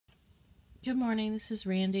Good morning, this is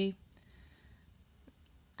Randy.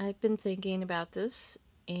 I've been thinking about this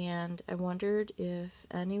and I wondered if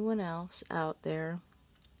anyone else out there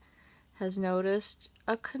has noticed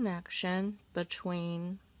a connection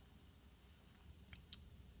between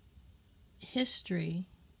history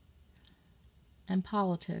and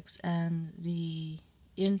politics and the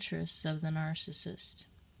interests of the narcissist.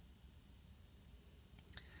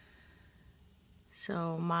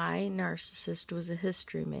 So my narcissist was a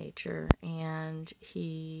history major and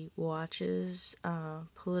he watches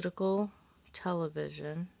political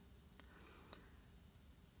television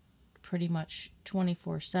pretty much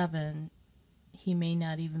 24/7. He may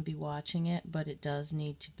not even be watching it, but it does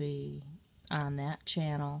need to be on that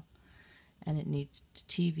channel, and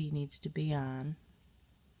TV needs to be on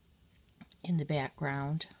in the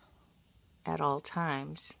background at all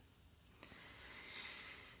times.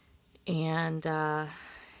 And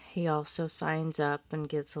he also signs up and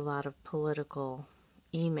gets a lot of political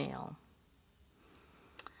email.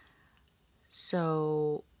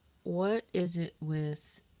 So what is it with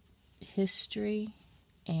history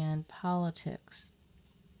and politics?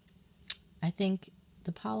 I think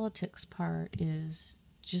the politics part is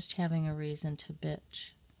just having a reason to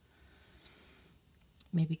bitch.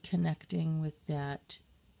 Maybe connecting with that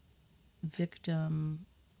victim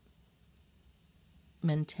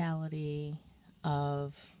mentality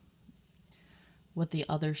of what the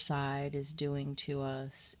other side is doing to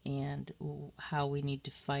us and how we need to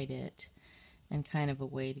fight it, and kind of a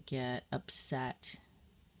way to get upset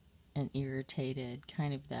and irritated,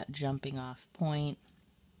 kind of that jumping off point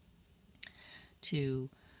to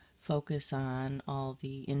focus on all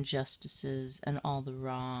the injustices and all the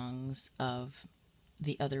wrongs of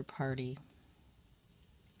the other party.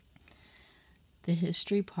 The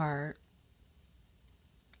history part,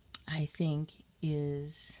 I think,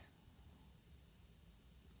 is,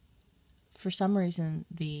 for some reason,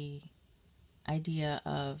 the idea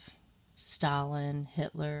of Stalin,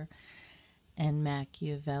 Hitler, and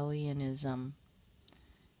Machiavellianism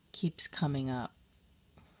keeps coming up.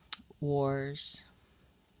 Wars.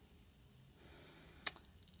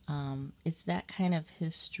 It's that kind of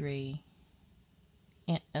history.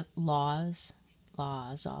 And, laws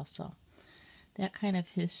also. That kind of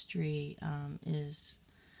history is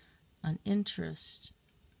an interest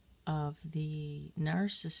of the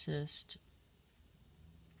narcissist,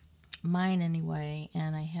 mine anyway,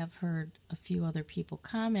 and I have heard a few other people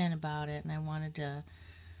comment about it, and I wanted to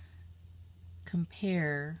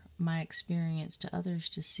compare my experience to others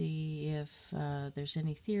to see if there's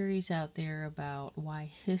any theories out there about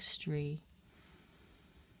why history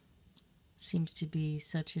seems to be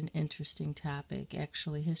such an interesting topic.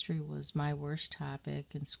 Actually, history was my worst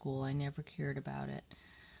topic in school. I never cared about it.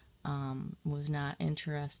 Was not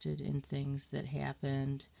interested in things that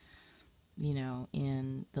happened,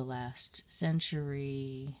 in the last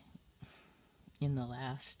century, in the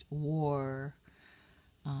last war.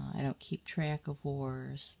 I don't keep track of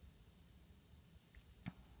wars.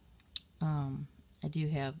 I do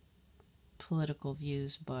have political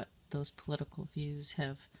views, but those political views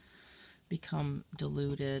have become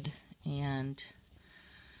diluted, and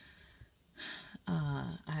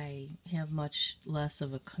I have much less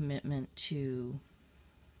of a commitment to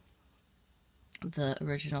the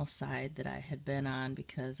original side that I had been on,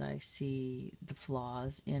 because I see the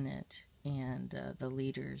flaws in it and the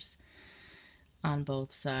leaders on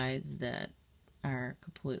both sides that are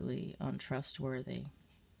completely untrustworthy.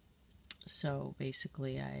 So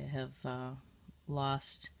basically I have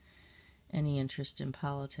lost any interest in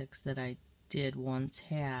politics that I did once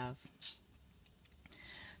have.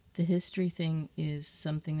 The history thing is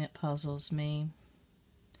something that puzzles me.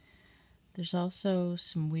 There's also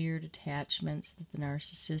some weird attachments that the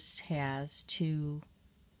narcissist has to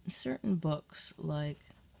certain books, like,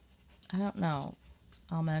 I don't know,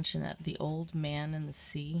 I'll mention it, The Old Man and the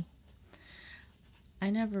Sea. I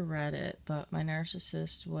never read it, but my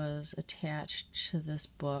narcissist was attached to this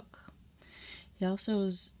book. He also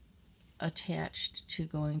was attached to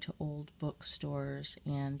going to old bookstores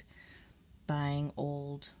and buying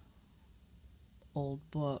old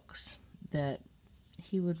books that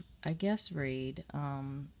he would, I guess, read.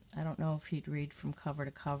 I don't know if he'd read from cover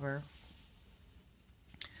to cover.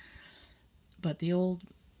 But The Old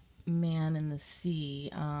Man in the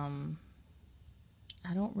Sea, I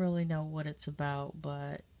don't really know what it's about,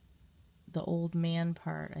 but the old man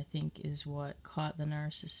part, I think, is what caught the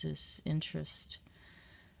narcissist's interest.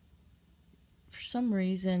 For some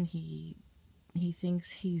reason, he thinks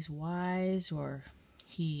he's wise, or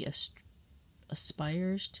he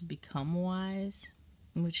aspires to become wise,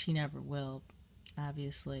 which he never will,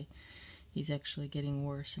 obviously. he's actually getting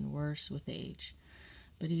worse and worse with age.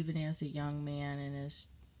 But even as a young man in his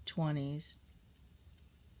 20s,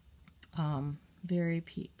 very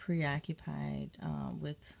preoccupied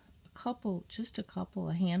with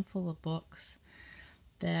a handful of books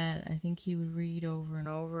that I think he would read over and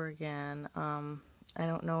over again. I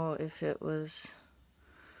don't know if it was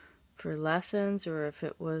for lessons or if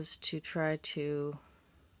it was to try to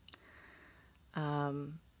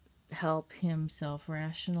help himself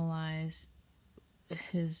rationalize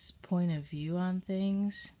his point of view on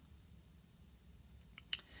things.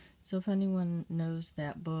 So if anyone knows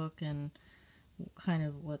that book and kind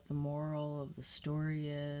of what the moral of the story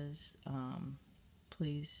is,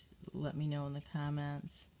 please let me know in the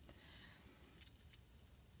comments.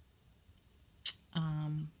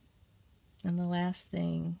 And the last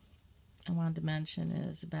thing I wanted to mention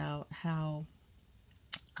is about how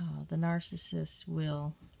the narcissist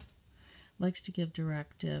likes to give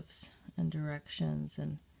directives and directions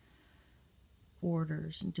and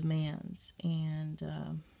orders and demands,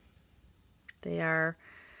 and they are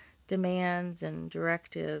demands and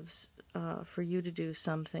directives for you to do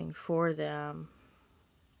something for them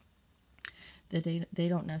that they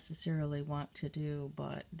don't necessarily want to do,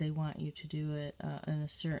 but they want you to do it in a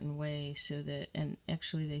certain way, so that, and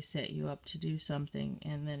actually they set you up to do something,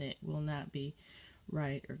 and then it will not be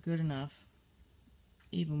right or good enough,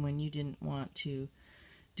 even when you didn't want to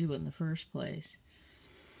do it in the first place.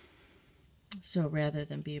 So rather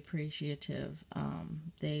than be appreciative,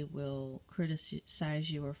 they will criticize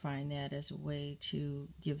you or find that as a way to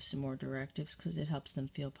give some more directives because it helps them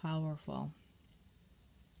feel powerful.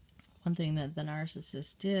 One thing that the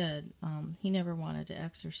narcissist did, he never wanted to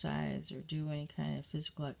exercise or do any kind of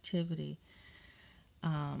physical activity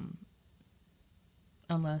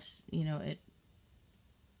unless, it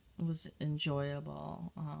was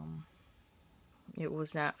enjoyable. It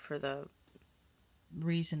was not for the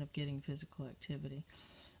reason of getting physical activity.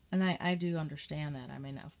 And I do understand that. I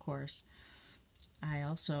mean, of course, I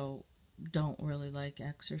also don't really like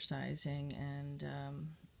exercising, and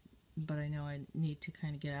but I know I need to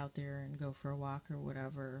kind of get out there and go for a walk or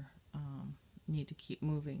whatever. Need to keep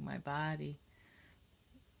moving my body.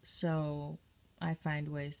 So I find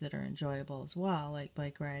ways that are enjoyable as well, like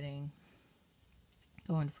bike riding,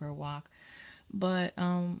 going for a walk. But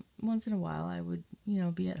once in a while I would,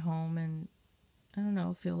 be at home and, I don't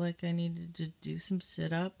know, feel like I needed to do some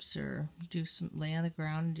sit-ups or lay on the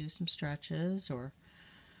ground and do some stretches, or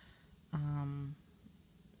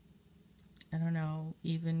I don't know,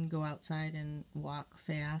 even go outside and walk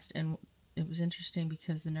fast. And it was interesting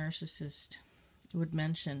because the narcissist would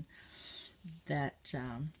mention that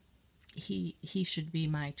he should be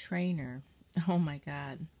my trainer. Oh my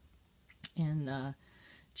God. And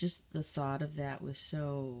just the thought of that was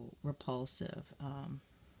so repulsive.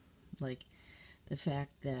 Like the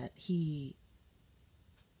fact that he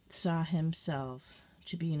saw himself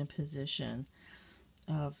to be in a position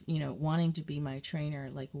of, wanting to be my trainer,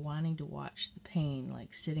 like wanting to watch the pain, like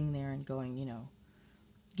sitting there and going,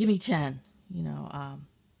 give me 10,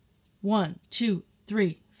 1, 2,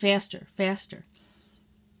 3, faster, faster.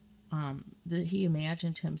 That he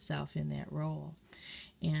imagined himself in that role.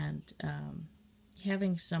 And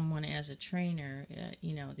having someone as a trainer,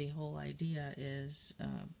 the whole idea is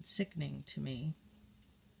sickening to me.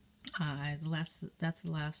 That's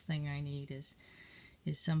the last thing I need is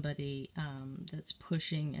somebody that's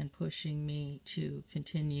pushing and pushing me to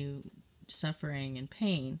continue suffering and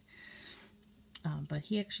pain. But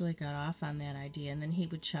he actually got off on that idea, and then he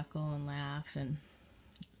would chuckle and laugh, and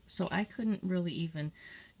so I couldn't really even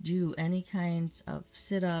do any kinds of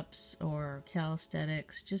sit-ups or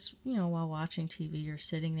calisthenics, just, while watching TV or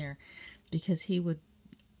sitting there, because he would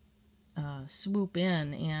swoop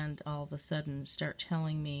in and all of a sudden start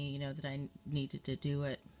telling me, that I needed to do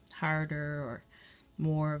it harder or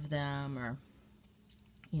more of them, or,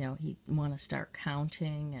 he'd want to start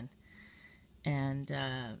counting and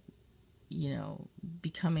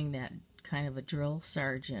becoming that kind of a drill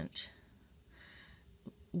sergeant,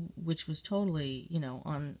 which was totally,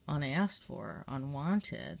 unasked for,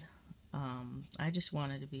 unwanted. I just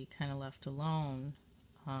wanted to be kind of left alone,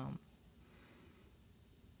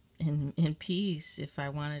 in peace, if I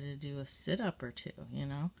wanted to do a sit-up or two,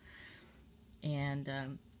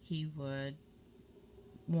 And he would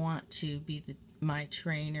want to be my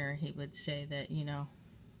trainer. He would say that,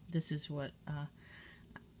 this is what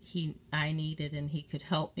I needed, and he could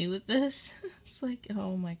help me with this. It's like,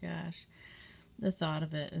 oh my gosh. The thought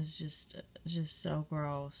of it is just so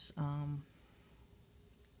gross.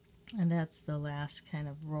 And that's the last kind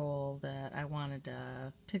of role that I wanted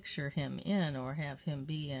to picture him in, or have him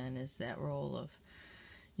be in, is that role of,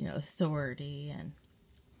 authority and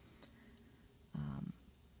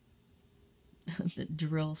the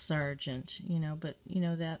drill sergeant, but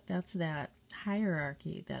that's that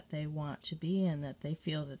hierarchy that they want to be in, that they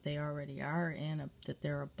feel that they already are, and that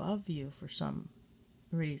they're above you for some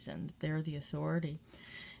reason, that they're the authority.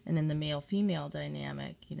 And in the male-female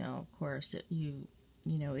dynamic, of course, it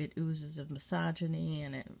oozes of misogyny,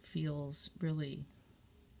 and it feels really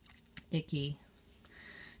icky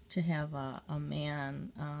to have a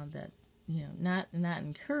man that, not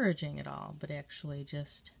encouraging at all, but actually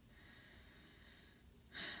just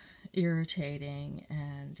irritating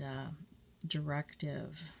and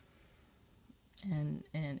directive,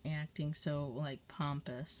 and acting so like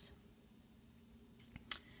pompous.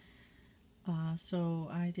 So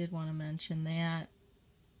I did want to mention that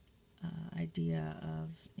idea of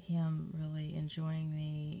him really enjoying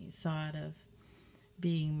the thought of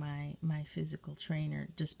being my physical trainer,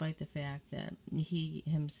 despite the fact that he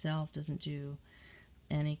himself doesn't do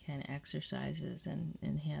any kind of exercises,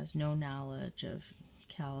 and has no knowledge of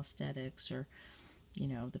calisthenics, or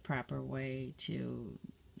the proper way to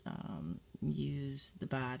use the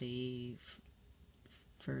body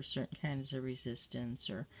for certain kinds of resistance,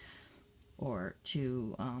 or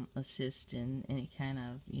to assist in any kind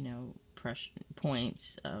of pressure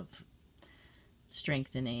points of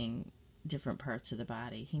strengthening different parts of the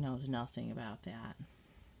body. He knows nothing about that.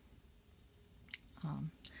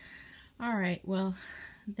 All right, well,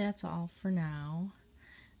 that's all for now.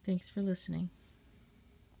 Thanks for listening.